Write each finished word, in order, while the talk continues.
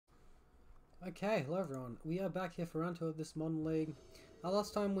Okay, hello everyone. We are back here for round 2 of this modern league.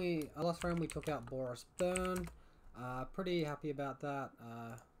 Last round we took out Boros Burn. Pretty happy about that.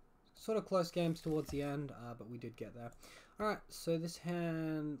 Sort of close games towards the end, but we did get there. Alright, so this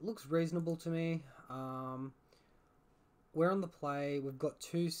hand looks reasonable to me. We're on the play. We've got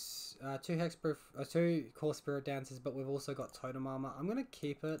two Core Spirit Dancers, but we've also got Totem Armor. I'm gonna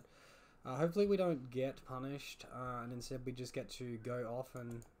keep it. Hopefully we don't get punished, and instead we just get to go off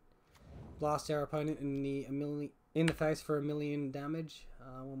and blast our opponent in the face for 1,000,000 damage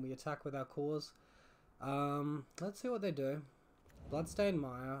when we attack with our cores. Let's see what they do. Bloodstained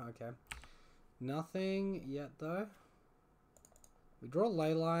Mire, okay. Nothing yet though. We draw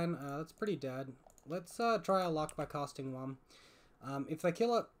Leyline, that's pretty dead. Let's try our luck by casting one. If they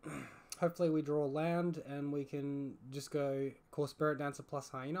kill it, hopefully we draw land and we can just go Core Spirit Dancer plus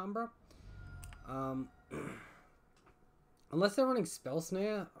Hyena Umbra. Unless they're running Spell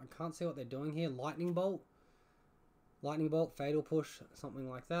Snare, I can't see what they're doing here. Lightning Bolt, Fatal Push, something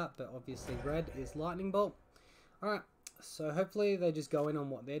like that. But obviously red is Lightning Bolt. Alright, so hopefully they just go in on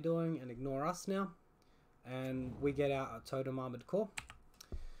what they're doing and ignore us now. And we get out a Totem Armored Core.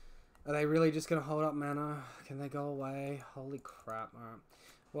 Are they really just going to hold up mana? Can they go away? Holy crap. Alright.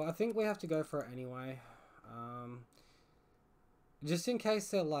 Well, I think we have to go for it anyway. Just in case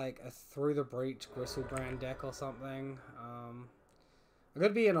they're like a Through the Breach Gristlebrand deck or something. I'm going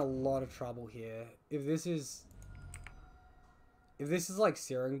to be in a lot of trouble here. If this is like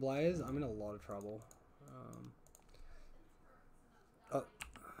Searing Blaze, I'm in a lot of trouble. Let's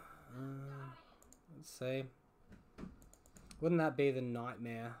see. Wouldn't that be the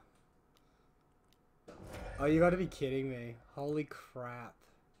nightmare? Oh, you gotta be kidding me. Holy crap.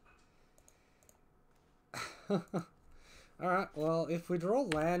 Alright, well, if we draw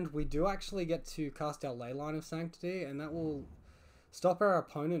land, we do actually get to cast our Leyline of Sanctity, and that will stop our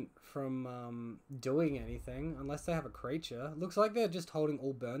opponent from doing anything, unless they have a creature. Looks like they're just holding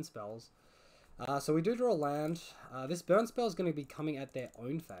all burn spells. So we do draw land. This burn spell is going to be coming at their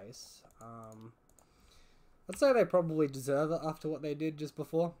own face. Let's say they probably deserve it after what they did just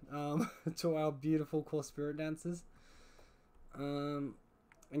before to our beautiful Core Spirit Dancers.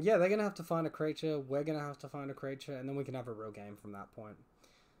 And yeah, they're going to have to find a creature, we're going to have to find a creature, and then we can have a real game from that point.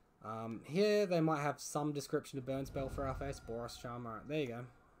 Here, they might have some description of burn spell for our face. Boros Charm, alright, there you go.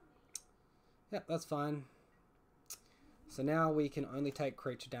 Yep, that's fine. So now we can only take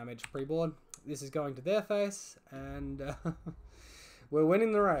creature damage pre-board. This is going to their face, and we're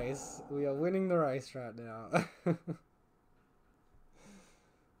winning the race. We are winning the race right now.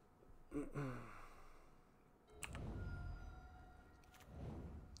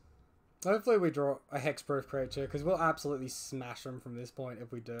 Hopefully we draw a hexproof creature, because we'll absolutely smash them from this point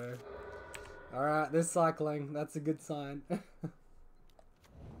if we do. Alright, they're cycling. That's a good sign.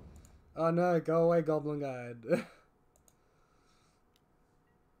 Oh no, go away, Goblin Guide.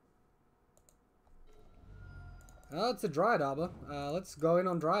 Oh, it's a Dryad Arbor. Let's go in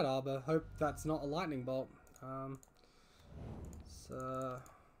on Dryad Arbor. Hope that's not a Lightning Bolt.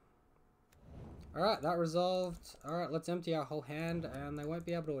 Alright, that resolved. Alright, let's empty our whole hand, and they won't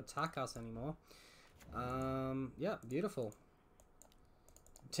be able to attack us anymore. Yeah, beautiful.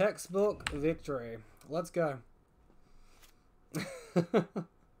 Textbook victory. Let's go.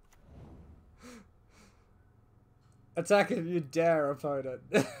 Attack if you dare, opponent.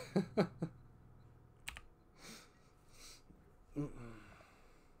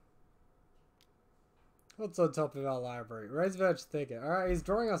 What's on top of our library? Razorverge Thicket. Alright, he's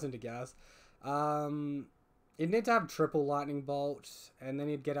drawing us into gas. He'd need to have triple Lightning Bolt, and then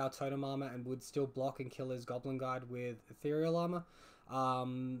he'd get our Totem Armor and would still block and kill his Goblin Guide with Ethereal Armor.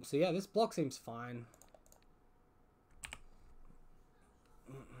 So yeah, this block seems fine.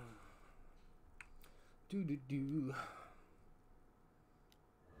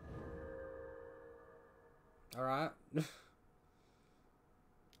 Alright.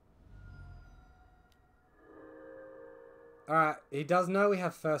 Alright, he does know we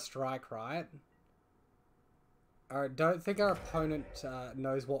have first strike, right? Alright, don't think our opponent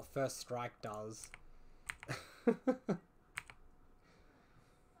knows what first strike does.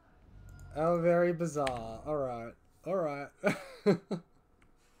 Oh, very bizarre. Alright, alright.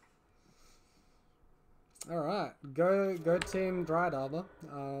 Alright, go team Dryad Arbor.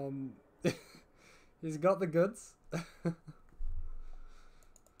 He's got the goods.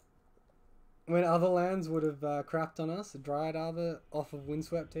 When other lands would have crapped on us, Dryad Arbor off of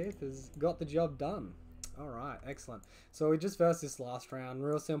Windswept Heath has got the job done. Alright, excellent. So we just versed this last round.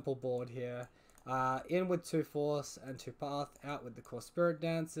 Real simple board here. In with 2 Force and 2 Path. Out with the Core Spirit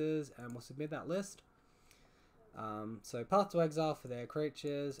Dancers. And we'll submit that list. So Path to Exile for their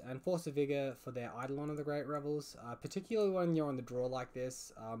creatures, and Force of Vigor for their Eidolon of the Great Rebels. Particularly when you're on the draw like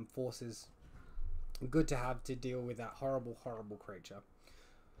this, Force is good to have to deal with that horrible, horrible creature.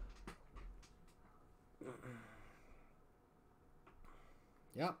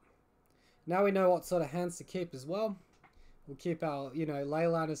 Yep. Now we know what sort of hands to keep as well. We'll keep our,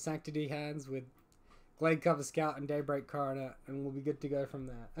 Leyline of Sanctity hands with Glade Cover Scout and Daybreak Coroner, and we'll be good to go from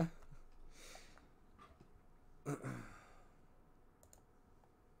there.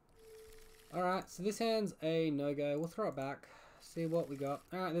 Alright, so this hand's a no-go. We'll throw it back. See what we got.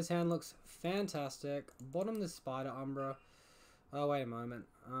 Alright, this hand looks fantastic. Bottom the Spider Umbra. Oh, wait a moment.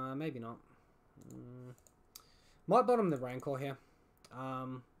 Maybe not. Might bottom the Rancor here.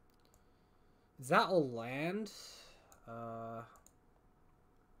 Is that all land?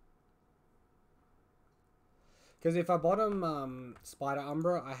 Because if I bottom Spider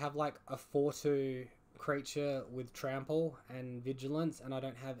Umbra, I have like a 4/2 creature with Trample and Vigilance, and I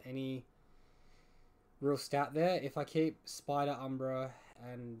don't have any real stat there. If I keep Spider Umbra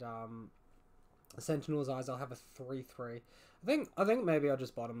and Sentinel's Eyes, I'll have a 3/3. I think maybe I'll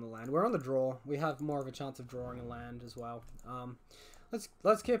just bottom the land. We're on the draw. We have more of a chance of drawing a land as well.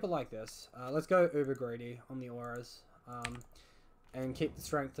 Let's keep it like this. Let's go uber greedy on the auras, and keep the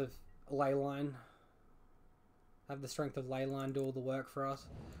strength of Leyline. Have the strength of Leyline do all the work for us.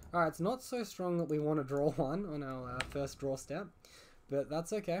 Alright, it's not so strong that we want to draw one on our first draw step, but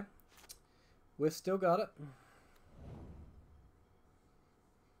that's okay. We've still got it.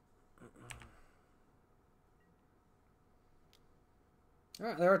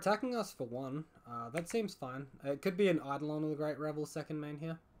 Alright, they're attacking us for 1. That seems fine. It could be an Eidolon of the Great Rebel second main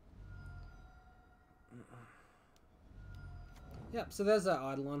here. Yep, so there's that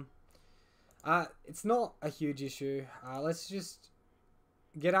Eidolon. It's not a huge issue. Let's just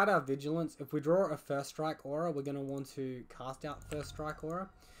get out our Vigilance. If we draw a First Strike Aura, we're going to want to cast out First Strike Aura.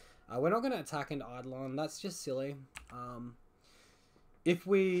 We're not going to attack into Eidolon. That's just silly. If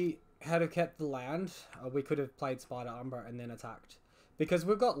we had kept the land, we could have played Spider Umbra and then attacked. Because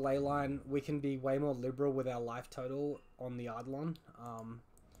we've got Leyline, we can be way more liberal with our life total on the Eidolon.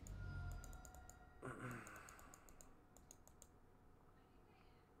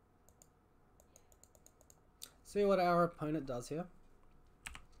 See what our opponent does here.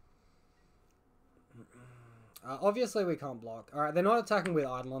 Obviously we can't block. Alright, they're not attacking with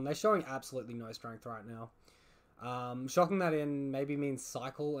Eidolon. They're showing absolutely no strength right now. Shocking that in maybe means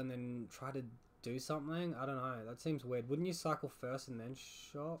cycle and then try to do something. I don't know. That seems weird. Wouldn't you cycle first and then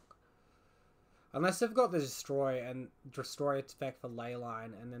shock? Unless they've got the destroy effect for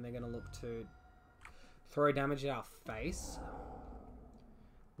Leyline, and then they're going to look to throw damage at our face.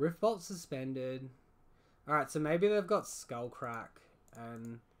 Riftbolt suspended. Alright, so maybe they've got Skullcrack,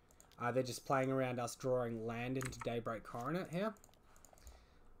 and they're just playing around us drawing land into Daybreak Coronet here.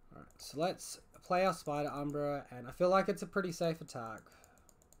 Alright, so let's play our Spider Umbra, and I feel like it's a pretty safe attack.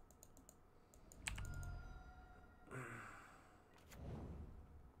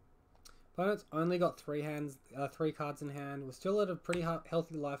 Opponent's only got 3 cards in hand. We're still at a pretty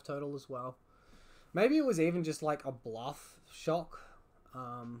healthy life total as well. Maybe it was even just like a bluff shock.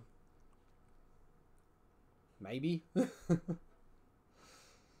 Maybe.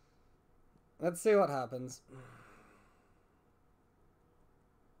 Let's see what happens.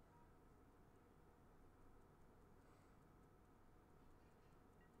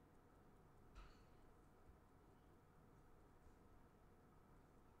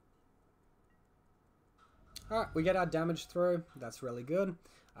 Alright, we get our damage through. That's really good.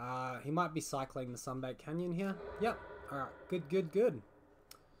 He might be cycling the Sunbaked Canyon here. Yep. Alright, good.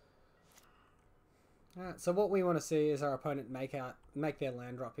 Alright, so what we want to see is our opponent make their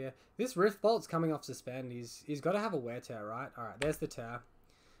land drop here. This Riftbolt's coming off suspend. He's got to have a wear tear, right? Alright, there's the tear.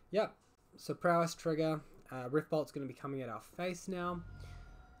 Yep. So prowess trigger. Riftbolt's going to be coming at our face now.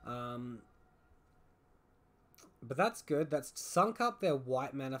 But that's good. That's sunk up their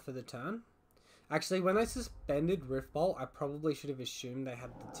white mana for the turn. Actually, when they suspended Riftbolt, I probably should have assumed they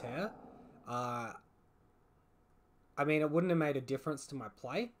had the tear. I mean, it wouldn't have made a difference to my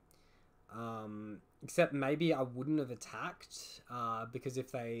play. Except maybe I wouldn't have attacked. Because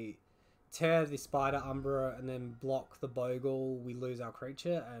if they tear the Spider Umbra and then block the Bogle, we lose our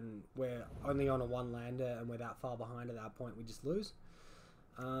creature. And we're only on a 1-lander and we're that far behind at that point, we just lose.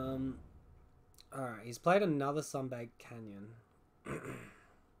 Alright, he's played another Sunbaked Canyon.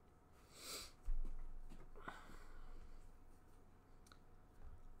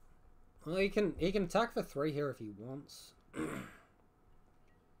 Well, he can attack for 3 here if he wants.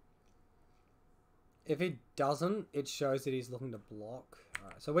 If he doesn't, it shows that he's looking to block.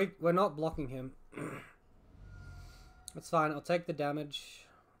 Alright, so we're not blocking him. That's fine. I'll take the damage.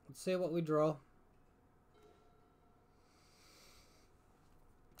 Let's see what we draw.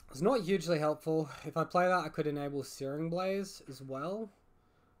 It's not hugely helpful. If I play that, I could enable Searing Blaze as well,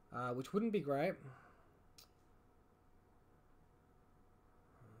 which wouldn't be great.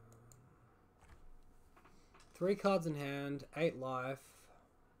 Three cards in hand, 8 life.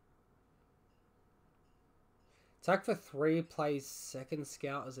 Attack for 3, plays second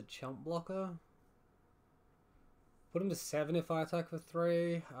scout as a chump blocker. Put him to 7 if I attack for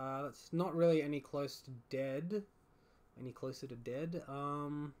 3. That's not really any close to dead. Any closer to dead.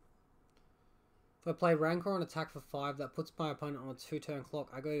 If I play Rancor and attack for 5, that puts my opponent on a 2-turn clock.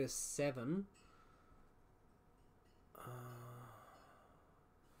 I go to 7.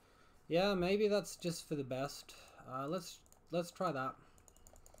 Yeah, maybe that's just for the best. Let's try that.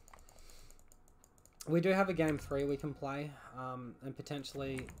 We do have a game 3 we can play, and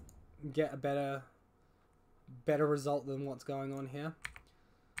potentially get a better result than what's going on here.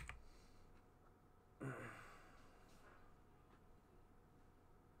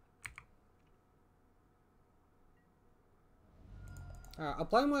 Alright, I'll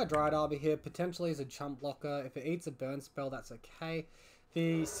play my Dryad Arbor here, potentially as a chump blocker. If it eats a burn spell, that's okay.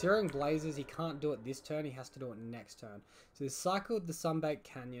 The Searing Blazes, he can't do it this turn, he has to do it next turn. So he's cycled the Sunbaked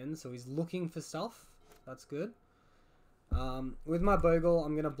Canyon, so he's looking for stuff. That's good. With my Bogle,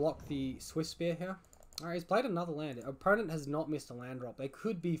 I'm going to block the Swift Spear here. Alright, he's played another land. Opponent has not missed a land drop. They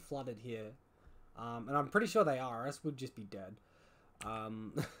could be flooded here. And I'm pretty sure they are, or else would just be dead.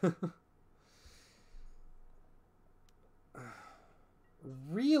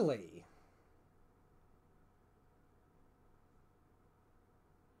 Really?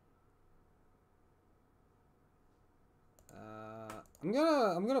 I'm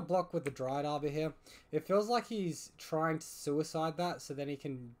gonna block with the Dryad Arbor here. It feels like he's trying to suicide that so then he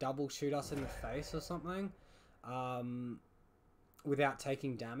can double shoot us in the face or something, without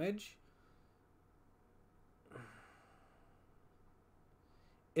taking damage.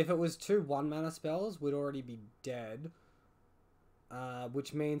 If it was 2 1-mana spells, we'd already be dead.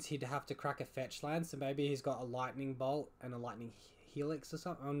 Which means he'd have to crack a fetch land, so maybe he's got a Lightning Bolt and a Lightning Helix or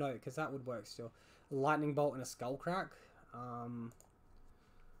something. Oh no, because that would work still. A Lightning Bolt and a Skullcrack.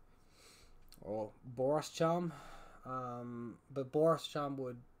 Or Boros Charm. But Boros Charm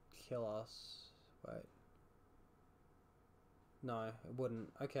would kill us. Wait. No, it wouldn't.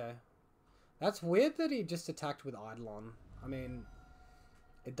 Okay. That's weird that he just attacked with Eidolon. I mean,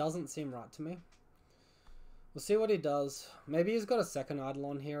 it doesn't seem right to me. We'll see what he does. Maybe he's got a second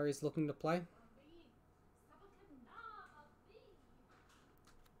Eidolon here he's looking to play.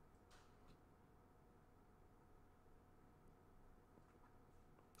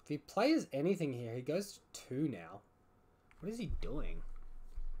 If he plays anything here, he goes to 2 now. What is he doing?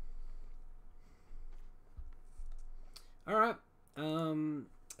 Alright.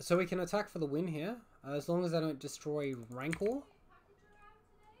 So we can attack for the win here. As long as they don't destroy Rancor.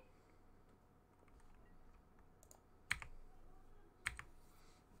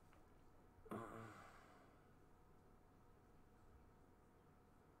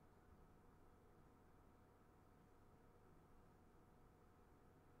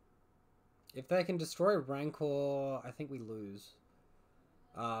 If they can destroy Rancor, I think we lose.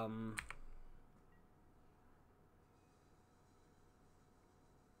 He'll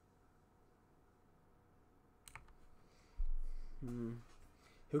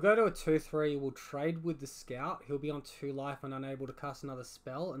go to a 2-3, we'll trade with the Scout. He'll be on 2 life and unable to cast another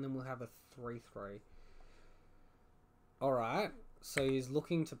spell, and then we'll have a 3-3. Alright, so he's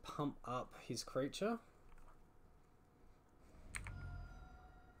looking to pump up his creature.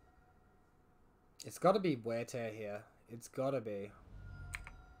 It's got to be Wear Tear here. It's got to be.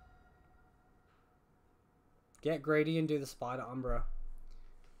 Get greedy and do the Spider Umbra.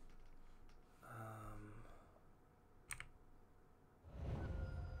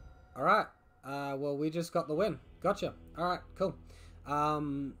 Alright. Well, we just got the win. Gotcha. Alright, cool.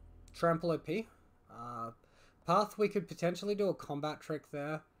 Trample OP. Path, we could potentially do a combat trick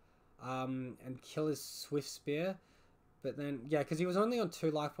there. And kill his Swift Spear. But then, yeah, because he was only on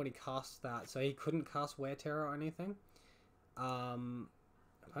 2 life when he cast that, so he couldn't cast Wear Terror or anything.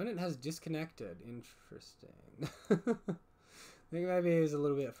 Opponent has disconnected. Interesting. I think maybe he was a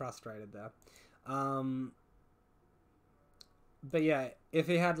little bit frustrated there. But yeah, if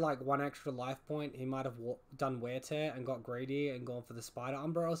he had like 1 extra life point, he might have done Wear Tear and got greedy and gone for the Spider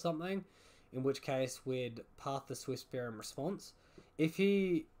Umbra or something. In which case, we'd path the Swift Spear in response. If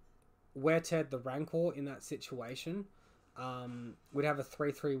he Wear Teared the Rancor in that situation, we'd have a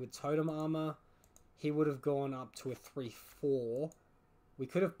 3-3 with Totem Armor. He would have gone up to a 3-4. We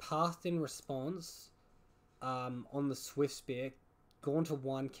could have passed in response, on the Swift Spear, gone to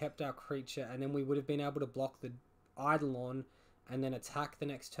 1, kept our creature, and then we would have been able to block the Eidolon and then attack the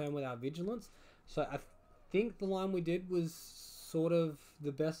next turn with our Vigilance. So I think the line we did was sort of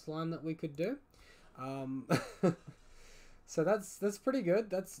the best line that we could do. So that's pretty good.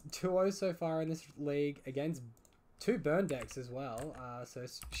 That's 2-0 so far in this league against 2 burn decks as well. So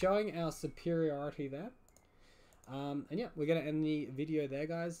showing our superiority there. And yeah, we're going to end the video there,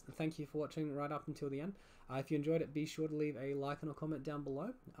 guys. Thank you for watching right up until the end. If you enjoyed it, be sure to leave a like and a comment down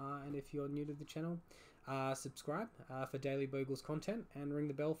below. And if you're new to the channel, subscribe for daily Bogles content and ring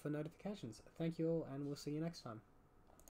the bell for notifications. Thank you all, and we'll see you next time.